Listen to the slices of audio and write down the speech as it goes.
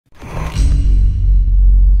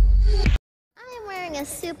a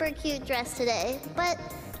super cute dress today, but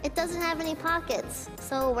it doesn't have any pockets.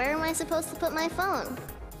 So where am I supposed to put my phone?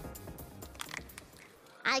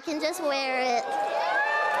 I can just wear it.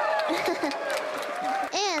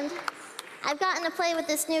 And I've gotten to play with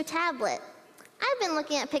this new tablet. I've been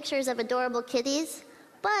looking at pictures of adorable kitties,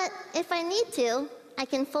 but if I need to, I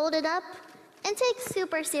can fold it up and take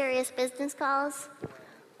super serious business calls.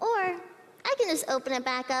 Or I can just open it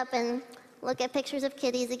back up and look at pictures of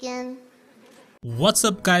kitties again. What's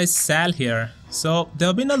up guys, Sal here. So there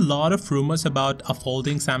have been a lot of rumors about a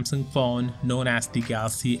folding Samsung phone known as the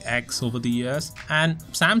Galaxy X over the years, and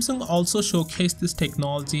Samsung also showcased this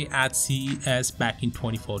technology at CES back in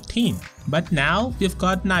 2014. But now we've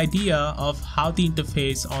got an idea of how the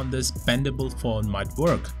interface on this bendable phone might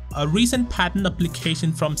work. A recent patent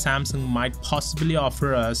application from Samsung might possibly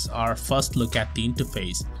offer us our first look at the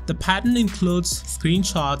interface. The patent includes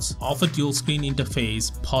screenshots of a dual screen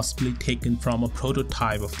interface possibly taken from a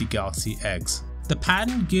prototype of the Galaxy X. The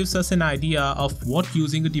patent gives us an idea of what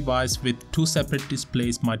using a device with two separate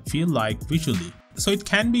displays might feel like visually. So it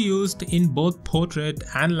can be used in both portrait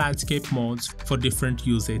and landscape modes for different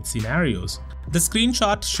usage scenarios. The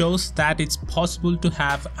screenshot shows that it's possible to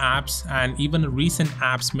have apps and even a recent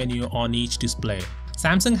apps menu on each display.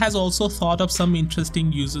 Samsung has also thought of some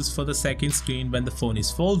interesting uses for the second screen when the phone is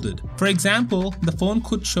folded. For example, the phone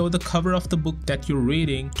could show the cover of the book that you're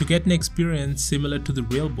reading to get an experience similar to the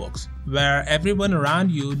real books, where everyone around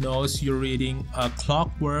you knows you're reading A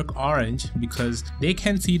Clockwork Orange because they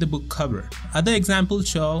can see the book cover. Other examples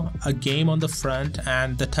show a game on the front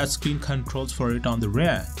and the touchscreen controls for it on the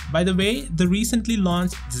rear. By the way, the recently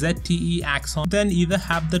launched ZTE Axon then either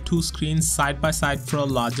have the two screens side by side for a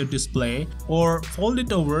larger display or fold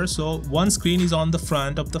it over so one screen is on the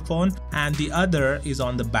front of the phone and the other is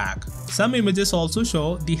on the back. Some images also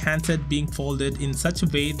show the handset being folded in such a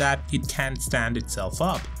way that it can stand itself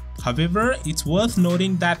up. However, it's worth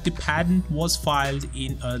noting that the patent was filed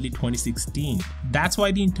in early 2016. That's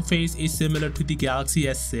why the interface is similar to the Galaxy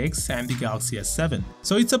S6 and the Galaxy S7.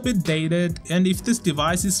 So it's a bit dated, and if this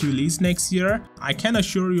device is released next year, I can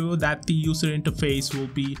assure you that the user interface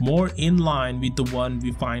will be more in line with the one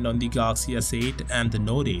we find on the Galaxy S8 and the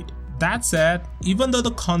Note 8. That said, even though the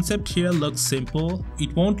concept here looks simple,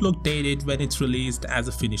 it won't look dated when it's released as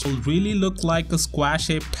a finished. It will really look like a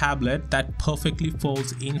square-shaped tablet that perfectly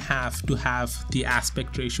folds in half to have the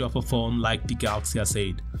aspect ratio of a phone like the Galaxy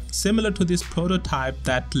S8, similar to this prototype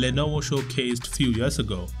that Lenovo showcased a few years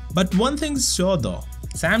ago. But one thing's sure though,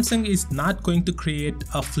 Samsung is not going to create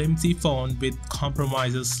a flimsy phone with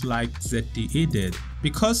compromises like ZTE did,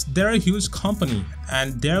 because they're a huge company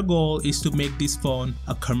and their goal is to make this phone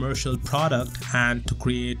a commercial product and to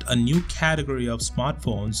create a new category of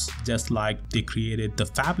smartphones, just like they created the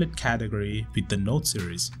phablet category with the Note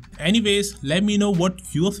series. Anyways, let me know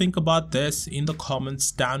what you think about this in the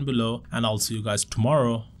comments down below, and I'll see you guys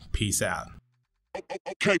tomorrow. Peace out.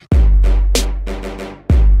 Okay.